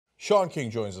Shaun King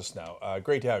joins us now.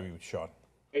 Great to have you, Shaun.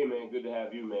 Hey man, good to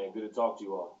have you, man. Good to talk to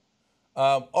you all.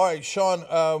 All right,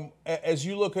 Shaun, as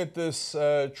you look at this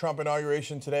Trump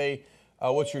inauguration today,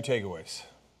 what's your takeaways?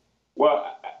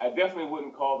 Well, I definitely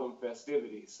wouldn't call them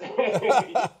festivities.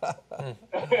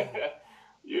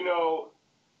 you know,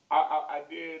 I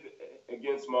did,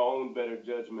 against my own better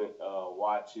judgment,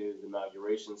 watch his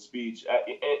inauguration speech.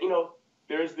 And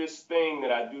there's this thing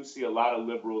that I do see a lot of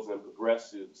liberals and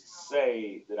progressives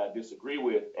say that I disagree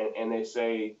with, and they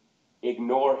say,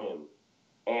 ignore him.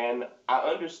 And I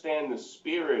understand the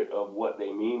spirit of what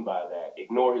they mean by that.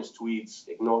 Ignore his tweets,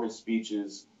 ignore his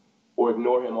speeches, or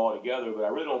ignore him altogether. But I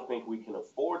really don't think we can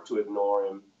afford to ignore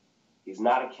him. He's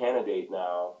not a candidate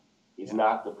now. He's Yeah.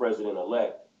 not the president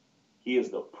elect. He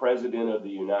is the president of the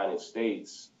United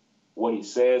States. What he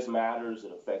says matters.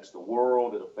 It affects the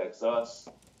world. It affects us.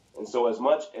 And so, as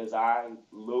much as I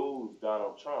loathe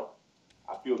Donald Trump,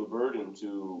 I feel the burden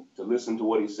to listen to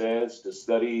what he says, to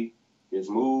study his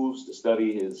moves, to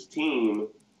study his team.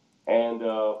 And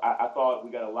I thought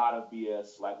we got a lot of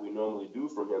BS like we normally do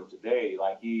from him today.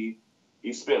 Like he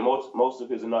spent most of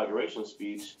his inauguration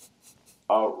speech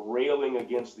railing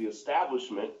against the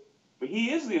establishment, but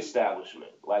he is the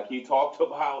establishment. Like he talked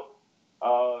about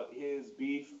his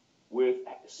beef with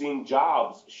seeing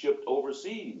jobs shipped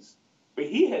overseas, but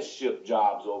he has shipped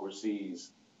jobs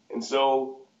overseas, and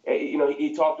so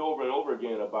he talked over and over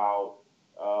again about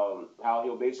how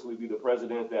he'll basically be the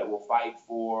president that will fight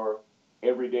for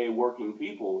everyday working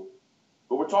people.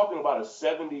 But we're talking about a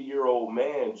 70-year-old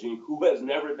man, Gene, who has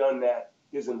never done that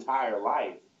his entire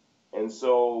life. And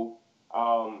so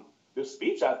the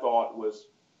speech I thought was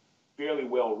fairly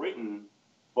well written,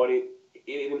 but it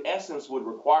in essence would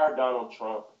require Donald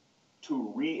Trump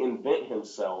to reinvent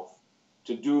himself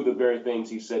to do the very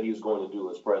things he said he was going to do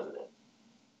as president.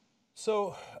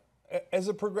 So, as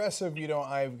a progressive,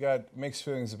 I've got mixed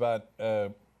feelings about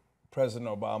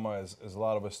President Obama, as a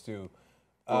lot of us do.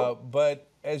 But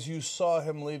as you saw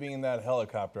him leaving in that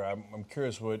helicopter, I'm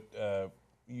curious what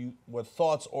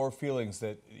thoughts or feelings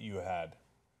that you had.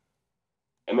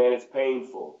 And man, it's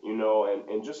painful,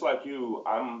 and just like you,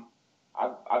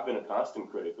 I've been a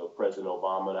constant critic of President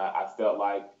Obama, and I felt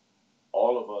like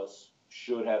all of us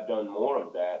should have done more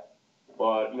of that.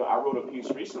 But I wrote a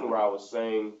piece recently where I was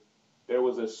saying there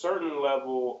was a certain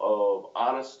level of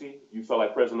honesty. You felt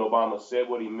like President Obama said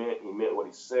what he meant what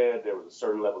he said. There was a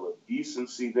certain level of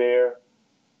decency there.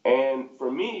 And for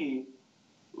me,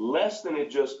 less than it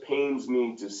just pains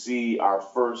me to see our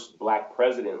first black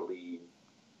president leave,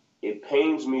 it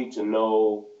pains me to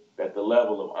know that the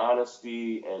level of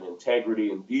honesty and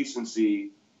integrity and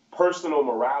decency, personal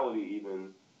morality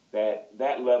even,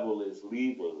 that level is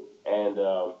leaving. And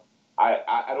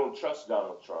I don't trust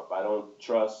Donald Trump. I don't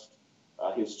trust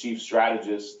his chief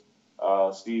strategist,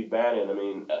 Steve Bannon. I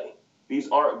mean, these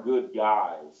aren't good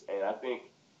guys. And I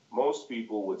think most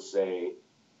people would say,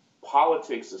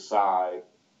 politics aside,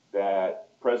 that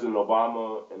President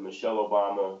Obama and Michelle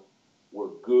Obama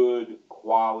were good,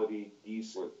 quality,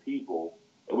 decent people.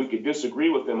 And we could disagree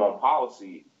with them on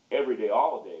policy every day,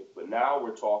 all day. But now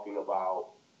we're talking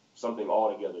about something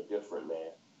altogether different,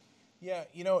 man. Yeah,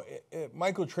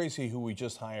 Michael Tracy, who we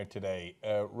just hired today,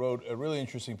 wrote a really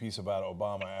interesting piece about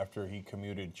Obama after he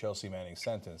commuted Chelsea Manning's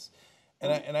sentence.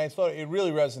 And I thought it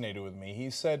really resonated with me.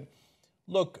 He said,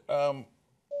 look, the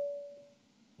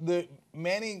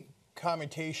Manning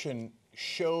commutation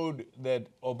showed that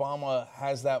Obama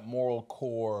has that moral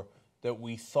core that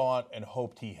we thought and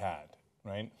hoped he had,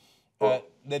 right?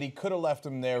 That he could have left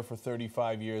him there for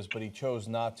 35 years, but he chose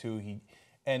not to.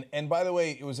 And by the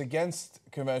way, it was against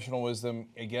conventional wisdom,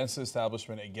 against the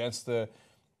establishment, against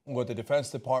what the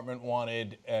Defense Department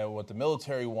wanted, what the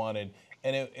military wanted,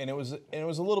 and it was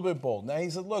a little bit bold. Now he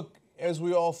said, look, as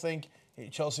we all think,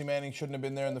 Chelsea Manning shouldn't have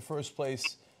been there in the first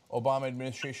place. Obama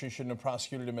administration shouldn't have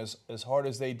prosecuted him as hard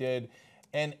as they did,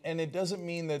 and it doesn't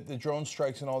mean that the drone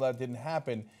strikes and all that didn't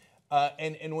happen.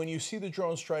 And when you see the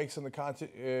drone strikes and the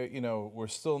content, we're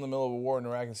still in the middle of a war in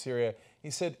Iraq and Syria.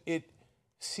 He said it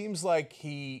seems like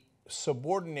he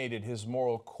subordinated his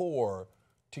moral core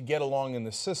to get along in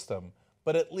the system,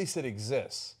 but at least it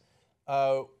exists.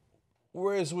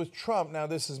 Whereas with Trump, now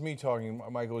this is me talking,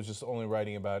 Michael was just only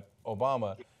writing about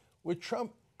Obama. With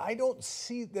Trump, I don't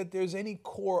see that there's any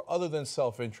core other than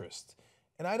self-interest.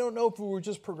 And I don't know if we were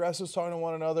just progressives talking to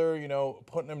one another,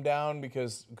 putting them down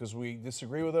because we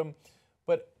disagree with them.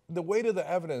 But the weight of the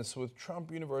evidence with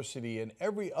Trump University and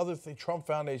every other thing, Trump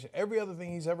Foundation, every other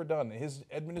thing he's ever done, his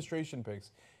administration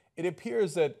picks, it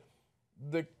appears that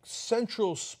the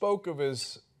central spoke of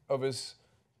his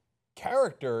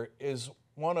character is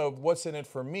one of what's in it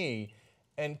for me.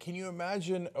 And can you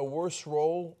imagine a worse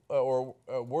role or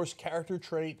a worse character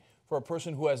trait for a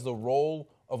person who has the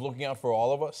role of looking out for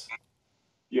all of us?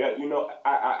 Yeah,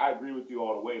 I agree with you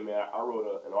all the way, man. I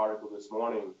wrote an article this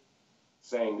morning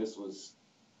saying this was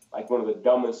like one of the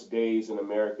dumbest days in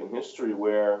American history,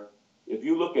 where if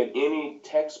you look at any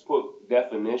textbook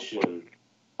definition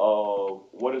of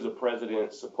what is a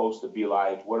president supposed to be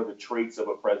like, what are the traits of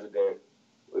a president,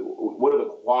 what are the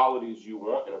qualities you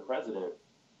want in a president,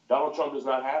 Donald Trump does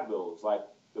not have those. Like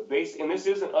the base, and this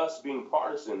isn't us being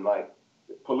partisan. Like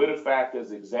PolitiFact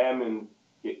has examined,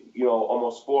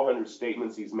 almost 400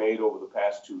 statements he's made over the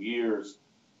past 2 years,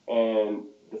 and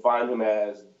defined him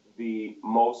as the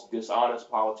most dishonest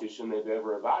politician they've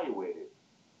ever evaluated.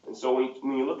 And so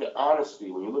when you look at honesty,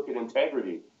 when you look at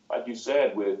integrity, like you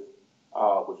said with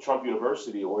Trump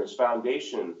University or his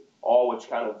foundation, all which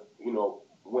kind of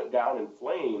went down in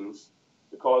flames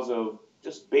because of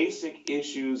just basic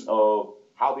issues of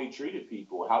how they treated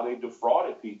people, how they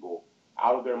defrauded people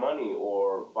out of their money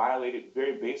or violated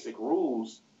very basic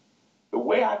rules. The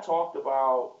way I talked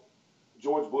about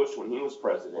George Bush when he was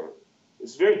president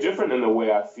is very different than the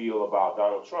way I feel about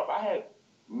Donald Trump. I had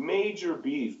major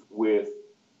beef with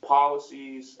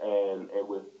policies and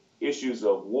with issues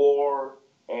of war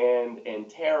and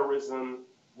terrorism,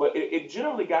 but it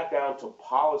generally got down to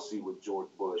policy with George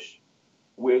Bush.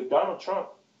 With Donald Trump,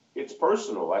 it's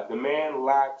personal. Like the man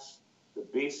lacks the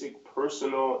basic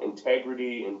personal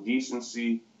integrity and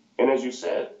decency, and as you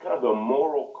said, kind of the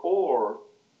moral core.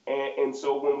 And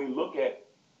so when we look at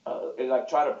and like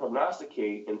try to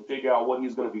prognosticate and figure out what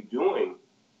he's going to be doing,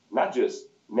 not just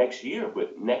next year,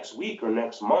 but next week or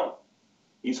next month,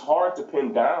 he's hard to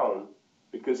pin down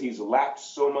because he's lacked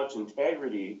so much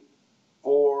integrity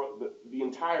for the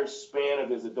entire span of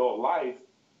his adult life.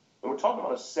 And we're talking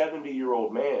about a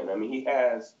 70-year-old man. I mean, he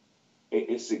has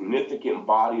a significant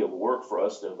body of work for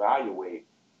us to evaluate,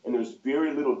 and there's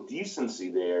very little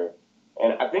decency there.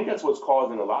 And I think that's what's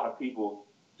causing a lot of people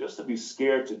just to be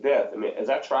scared to death. I mean, as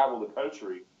I travel the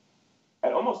country,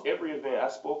 at almost every event, I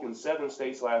spoke in 7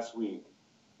 states last week.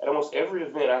 At almost every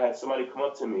event, I had somebody come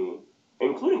up to me,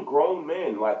 including grown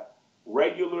men, like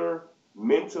regular,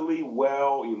 mentally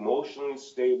well, emotionally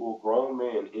stable grown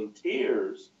men in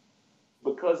tears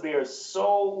because they are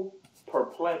so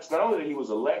perplexed, not only that he was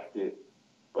elected,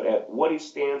 but at what he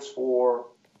stands for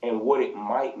and what it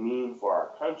might mean for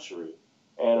our country.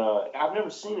 And I've never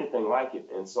seen anything like it,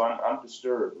 and so I'm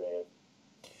disturbed, man.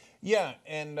 Yeah,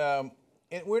 and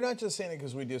we're not just saying it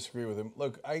because we disagree with him.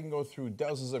 Look, I can go through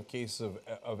dozens of cases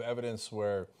of evidence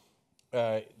where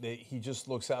he just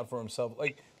looks out for himself.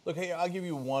 Like, look, hey, I'll give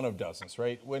you one of dozens,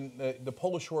 right? When the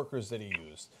Polish workers that he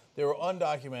used, they were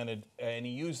undocumented, and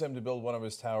he used them to build one of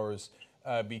his towers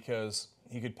because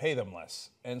he could pay them less.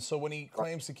 And so when he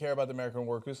claims to care about the American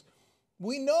workers,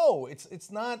 we know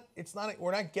it's not.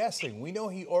 We're not guessing. We know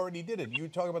he already did it. You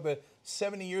talk about the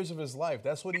 70 years of his life.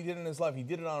 That's what he did in his life. He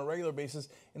did it on a regular basis.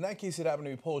 In that case, it happened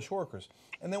to be Polish workers.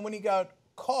 And then when he got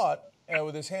caught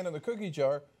with his hand in the cookie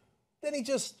jar, then he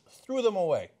just threw them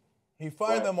away. He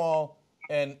fired them all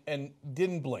and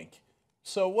didn't blink.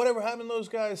 So whatever happened to those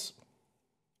guys,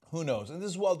 who knows? And this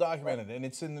is well documented, and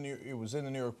it was in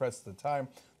the New York Press at the time.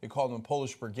 They called them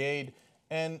Polish Brigade,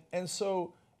 and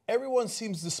so everyone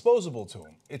seems disposable to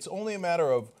him. It's only a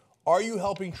matter of, are you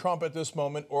helping Trump at this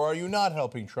moment or are you not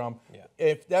helping Trump? Yeah.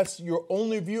 If that's your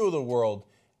only view of the world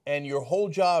and your whole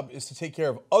job is to take care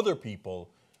of other people,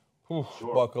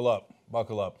 buckle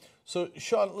up. So,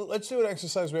 Shaun, let's do an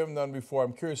exercise we haven't done before.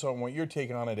 I'm curious on what your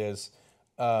take on it is.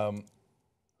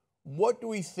 What do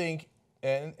we think,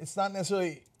 and it's not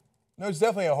necessarily, no, it's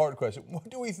definitely a hard question. What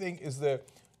do we think is the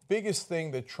biggest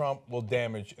thing that Trump will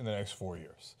damage in the next 4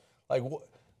 years? Like,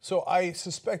 so I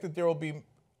suspect that there will be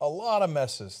a lot of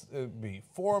messes. It'll be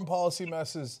foreign policy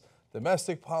messes,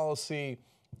 domestic policy,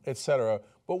 etc.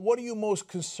 But what are you most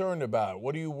concerned about?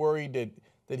 What are you worried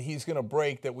that he's going to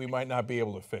break that we might not be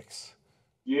able to fix?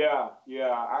 Yeah.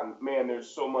 Man, there's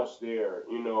so much there.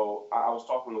 I was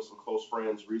talking with some close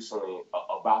friends recently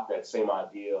about that same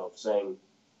idea of saying,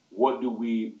 what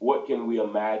can we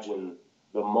imagine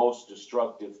the most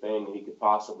destructive thing he could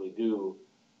possibly do?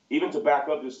 Even to back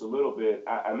up just a little bit,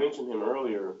 I mentioned him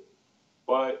earlier,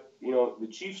 but, the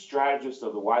chief strategist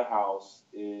of the White House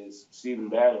is Stephen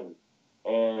Bannon.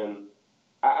 And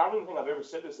I don't even think I've ever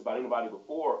said this about anybody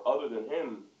before other than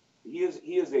him. He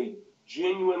is a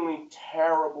genuinely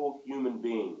terrible human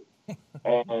being.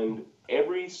 And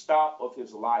every stop of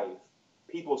his life,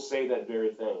 people say that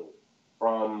very thing,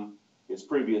 from his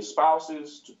previous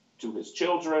spouses to his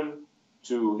children,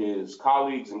 to his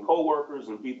colleagues and coworkers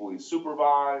and people he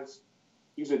supervised.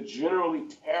 He's a generally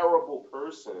terrible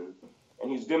person.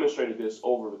 And he's demonstrated this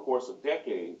over the course of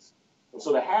decades. And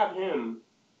so to have him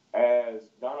as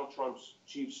Donald Trump's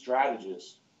chief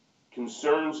strategist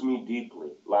concerns me deeply.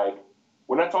 Like,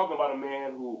 we're not talking about a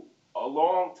man who a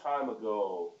long time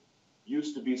ago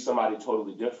used to be somebody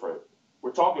totally different.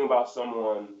 We're talking about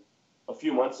someone a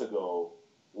few months ago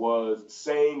was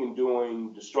saying and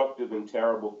doing destructive and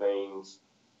terrible things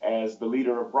as the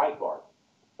leader of Breitbart.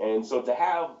 And so to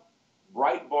have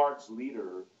Breitbart's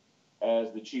leader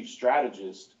as the chief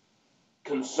strategist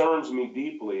concerns me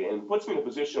deeply and puts me in a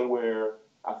position where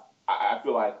I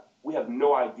feel like we have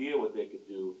no idea what they could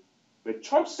do. But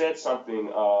Trump said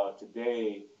something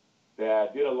today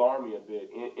that did alarm me a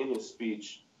bit in his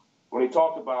speech when he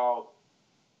talked about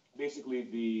basically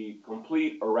the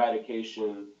complete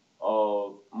eradication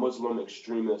of Muslim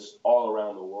extremists all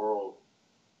around the world.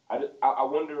 I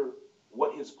wonder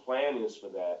what his plan is for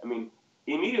that. I mean,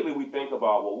 immediately we think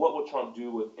about, well, what will Trump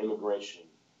do with immigration?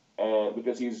 And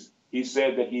because he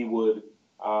said that he would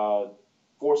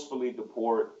forcefully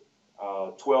deport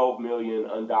 12 million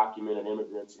undocumented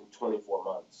immigrants in 24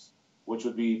 months, which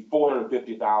would be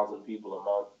 450,000 people a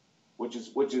month,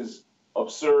 which is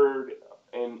absurd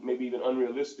and maybe even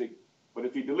unrealistic. But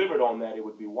if he delivered on that, it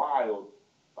would be wild.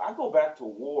 But I go back to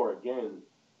war again.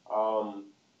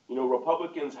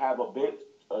 Republicans have a bent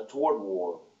toward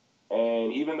war.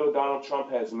 And even though Donald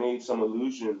Trump has made some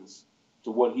allusions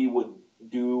to what he would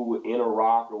do in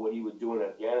Iraq or what he would do in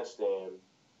Afghanistan,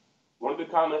 one of the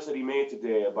comments that he made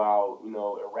today about,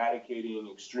 eradicating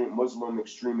extreme Muslim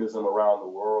extremism around the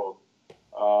world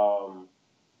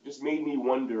just made me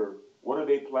wonder, what are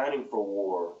they planning for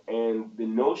war? And the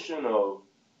notion of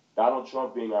Donald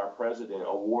Trump being our president,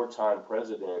 a wartime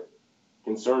president,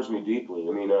 concerns me deeply.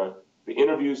 I mean, the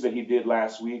interviews that he did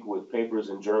last week with papers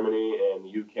in Germany and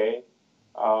the UK,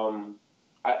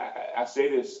 I say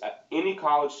this, any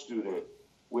college student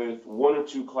with one or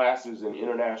two classes in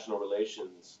international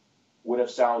relations would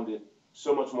have sounded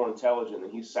so much more intelligent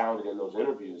than he sounded in those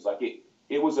interviews. Like,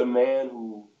 it was a man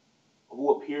who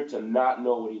appeared to not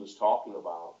know what he was talking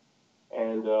about.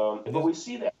 And but we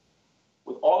see that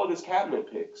with all of his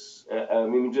cabinet picks. I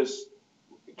mean, just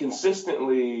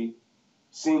consistently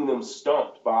seeing them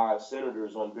stumped by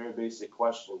senators on very basic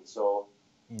questions. So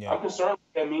I'm concerned what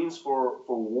that means for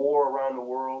war around the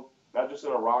world, not just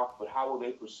in Iraq, but how will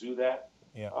they pursue that?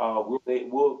 Yeah.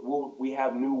 Will we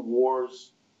have new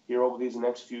wars here over these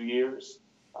next few years?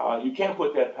 You can't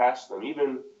put that past them.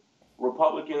 Even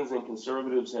Republicans and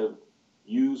conservatives have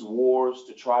used wars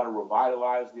to try to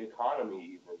revitalize the economy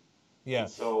even. Yeah. And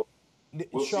so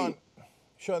we'll see.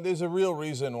 Shaun, there's a real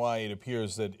reason why it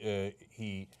appears that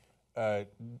he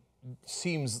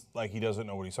seems like he doesn't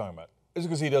know what he's talking about. It's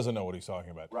because he doesn't know what he's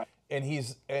talking about. Right. And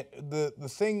he's the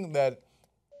thing that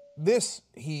this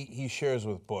he shares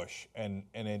with Bush, and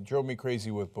it drove me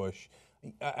crazy with Bush.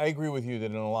 I agree with you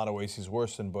that in a lot of ways he's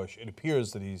worse than Bush. It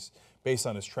appears that he's, based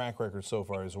on his track record so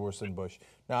far, is worse than Bush.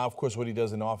 Now, of course, what he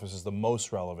does in office is the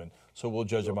most relevant, so we'll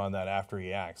judge him on that after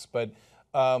he acts. But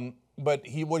what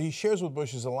he shares with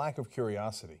Bush is a lack of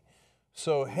curiosity.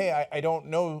 So, hey, I don't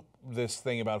know this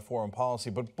thing about foreign policy,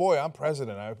 but boy, I'm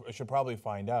president. I should probably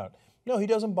find out. No, he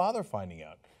doesn't bother finding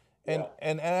out.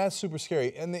 And that's super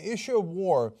scary. And the issue of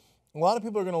war, a lot of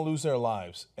people are going to lose their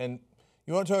lives. And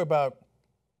you want to talk about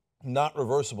not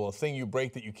reversible, a thing you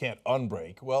break that you can't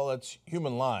unbreak. Well, that's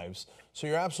human lives. So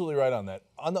you're absolutely right on that.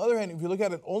 On the other hand, if you look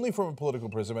at it only from a political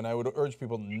prism, and I would urge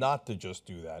people not to just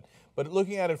do that, but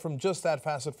looking at it from just that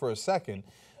facet for a second,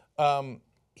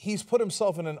 he's put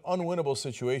himself in an unwinnable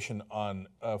situation on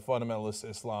fundamentalist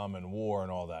Islam and war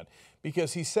and all that,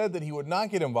 because he said that he would not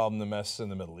get involved in the mess in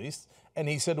the Middle East, and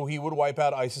he said he would wipe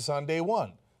out ISIS on day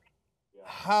one. Yeah.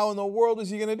 How in the world is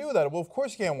he going to do that? Well, of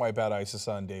course you can't wipe out ISIS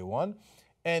on day one.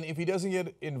 And if he doesn't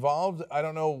get involved, I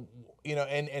don't know,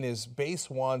 and his base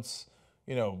wants,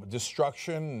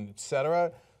 destruction, et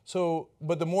cetera. So,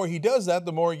 but the more he does that,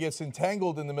 the more he gets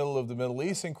entangled in the middle of the Middle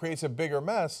East and creates a bigger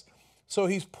mess. So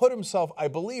he's put himself, I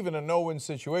believe, in a no-win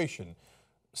situation.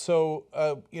 So,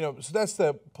 so that's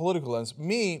the political lens.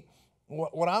 Me,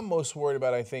 what I'm most worried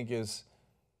about, I think, is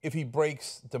if he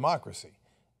breaks democracy.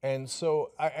 And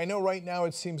so I know right now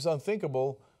it seems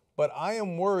unthinkable, but I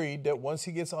am worried that once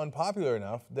he gets unpopular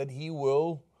enough, that he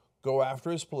will go after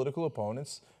his political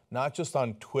opponents, not just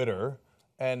on Twitter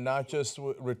and not just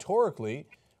rhetorically,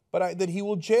 but that he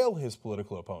will jail his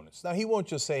political opponents. Now, he won't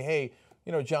just say, hey,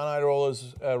 John Iadarola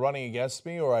is running against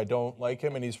me, or I don't like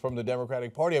him and he's from the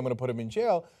Democratic Party, I'm going to put him in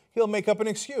jail. He'll make up an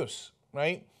excuse,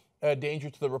 right? Danger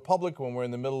to the Republic when we're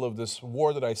in the middle of this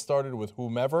war that I started with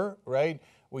whomever, right?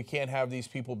 We can't have these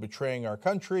people betraying our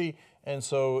country, and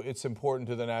so it's important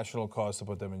to the national cause to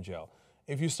put them in jail.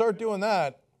 If you start doing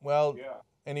that, well, Yeah.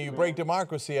 and you break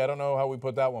democracy, I don't know how we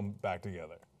put that one back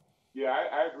together. Yeah,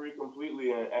 I agree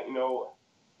completely. And,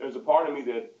 there's a part of me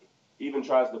that even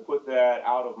tries to put that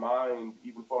out of mind,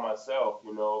 even for myself.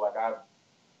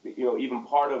 Even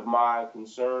part of my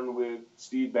concern with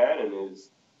Steve Bannon is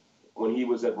when he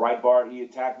was at Breitbart, he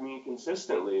attacked me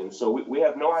consistently. And so we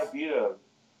have no idea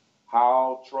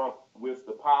how Trump, with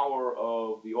the power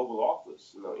of the Oval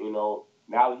Office,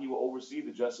 now that he will oversee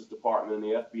the Justice Department and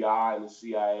the FBI and the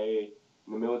CIA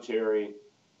and the military,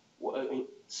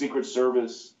 Secret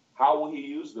Service, how will he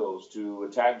use those to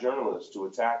attack journalists, to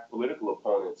attack political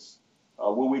opponents?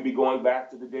 Will we be going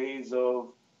back to the days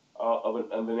of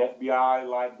an FBI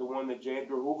like the one that J.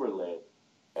 Edgar Hoover led?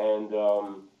 And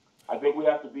I think we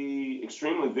have to be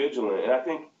extremely vigilant. And I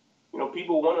think,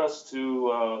 people want us to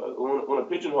want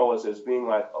to pigeonhole us as being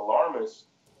like alarmists,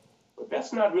 but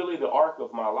that's not really the arc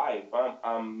of my life.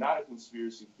 I'm not a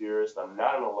conspiracy theorist. I'm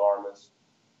not an alarmist.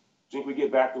 I think we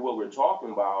get back to what we're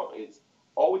talking about. It's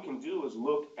all we can do is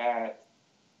look at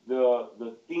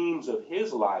the themes of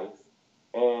his life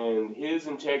and his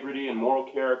integrity and moral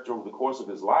character over the course of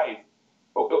his life,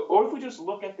 or if we just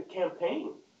look at the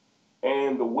campaign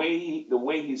and the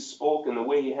way he spoke and the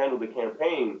way he handled the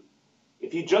campaign.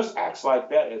 If he just acts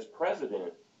like that as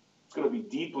president, it's going to be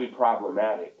deeply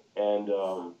problematic. And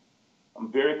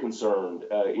I'm very concerned.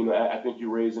 I think you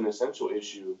raise an essential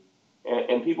issue.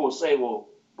 And people will say, well,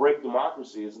 break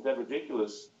democracy. Isn't that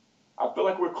ridiculous? I feel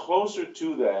like we're closer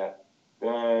to that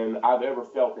than I've ever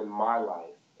felt in my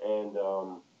life. And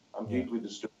I'm deeply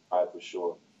disturbed by it for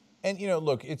sure. And,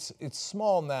 look, it's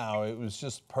small now. It was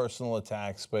just personal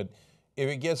attacks. But if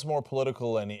it gets more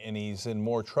political and he's in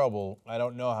more trouble, I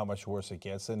don't know how much worse it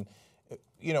gets. And,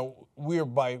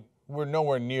 we're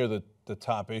nowhere near the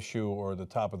top issue or the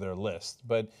top of their list.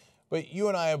 But you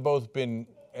and I have both been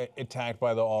attacked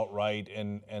by the alt-right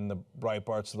and the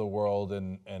Breitbarts of the world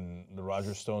and the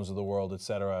Roger Stones of the world, et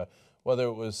cetera, whether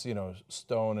it was,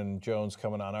 Stone and Jones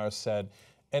coming on our set.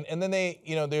 And then they,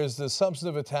 there's the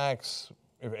substantive attacks,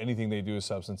 if anything they do is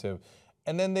substantive,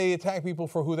 and then they attack people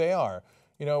for who they are,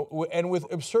 and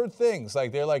with absurd things.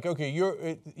 Like they're like, okay,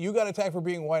 you got attacked for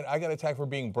being white, I got attacked for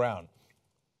being brown.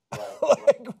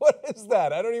 Like, what is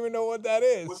that? I don't even know what that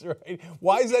is, right?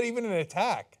 Why is that even an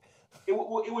attack? We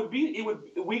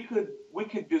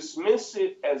could dismiss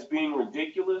it as being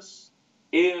ridiculous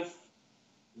if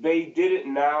they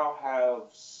didn't now have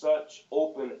such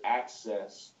open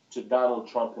access to Donald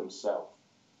Trump himself.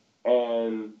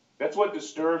 And that's what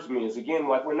disturbs me is, again,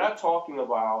 like we're not talking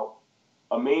about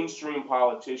a mainstream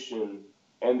politician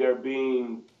and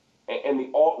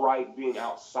the alt-right being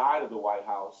outside of the White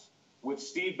House. With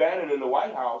Steve Bannon in the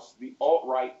White House, the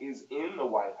alt-right is in the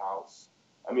White House.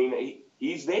 I mean,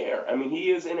 he's there. I mean,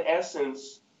 he is in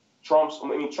essence Trump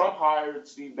hired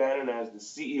Steve Bannon as the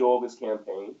CEO of his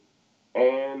campaign.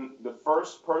 And the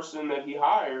first person that he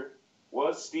hired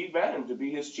was Steve Bannon to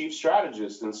be his chief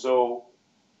strategist. And so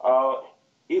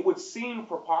it would seem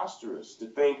preposterous to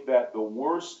think that the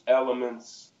worst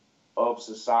elements of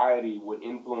society would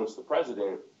influence the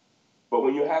president. But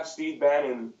when you have Steve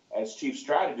Bannon as chief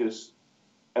strategist,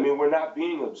 I mean, we're not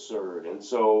being absurd. And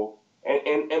so,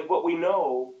 and what we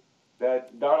know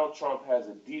that Donald Trump has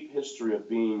a deep history of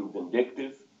being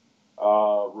vindictive.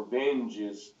 Revenge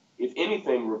is, if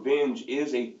anything, revenge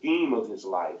is a theme of his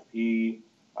life. He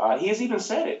has even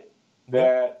said it,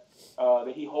 that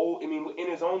he holds, I mean,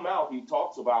 in his own mouth, he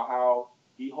talks about how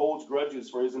he holds grudges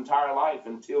for his entire life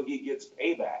until he gets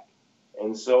payback.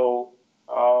 And so,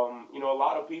 a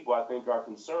lot of people, I think, are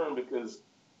concerned because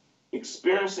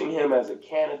experiencing him as a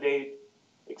candidate,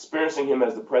 experiencing him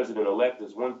as the president-elect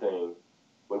is one thing,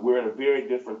 but we're in a very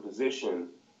different position.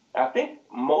 I think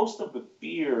most of the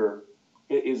fear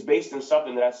is based in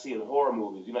something that I see in horror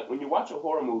movies. When you watch a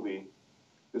horror movie,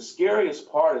 the scariest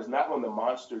part is not when the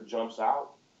monster jumps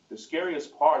out. The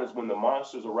scariest part is when the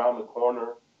monster's around the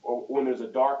corner or when there's a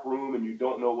dark room and you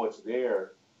don't know what's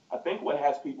there. I think what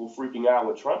has people freaking out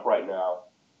with Trump right now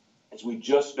is we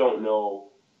just don't know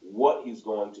what he's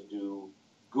going to do,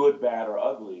 good, bad, or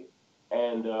ugly.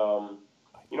 And,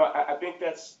 I think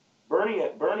that's Bernie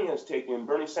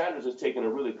Sanders has taken a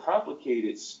really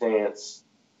complicated stance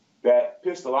that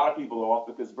pissed a lot of people off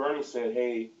because Bernie said,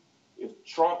 hey, if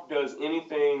Trump does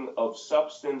anything of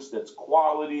substance that's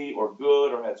quality or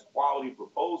good or has quality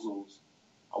proposals,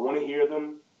 I want to hear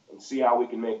them and see how we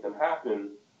can make them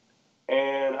happen.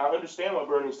 And I understand what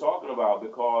Bernie's talking about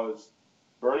because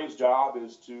Bernie's job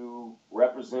is to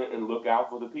represent and look out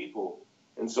for the people.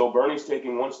 And so Bernie's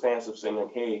taking one stance of saying,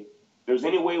 like, hey, if there's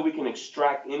any way we can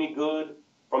extract any good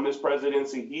from this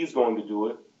presidency, he's going to do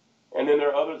it. And then there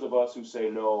are others of us who say,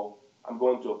 no, I'm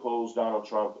going to oppose Donald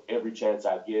Trump every chance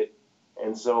I get.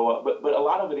 And so, but a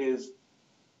lot of it is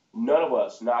none of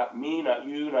us, not me, not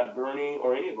you, not Bernie,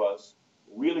 or any of us,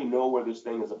 really know where this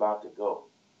thing is about to go.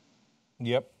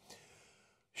 Yep.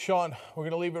 Shaun, we're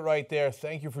going to leave it right there.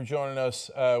 Thank you for joining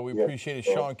us. We appreciate it.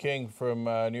 Shaun King from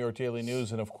New York Daily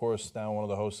News, and of course, now one of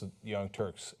the hosts of Young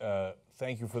Turks.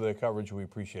 Thank you for the coverage. We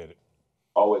appreciate it.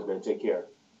 Always, man. Take care.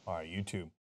 All right, you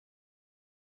too.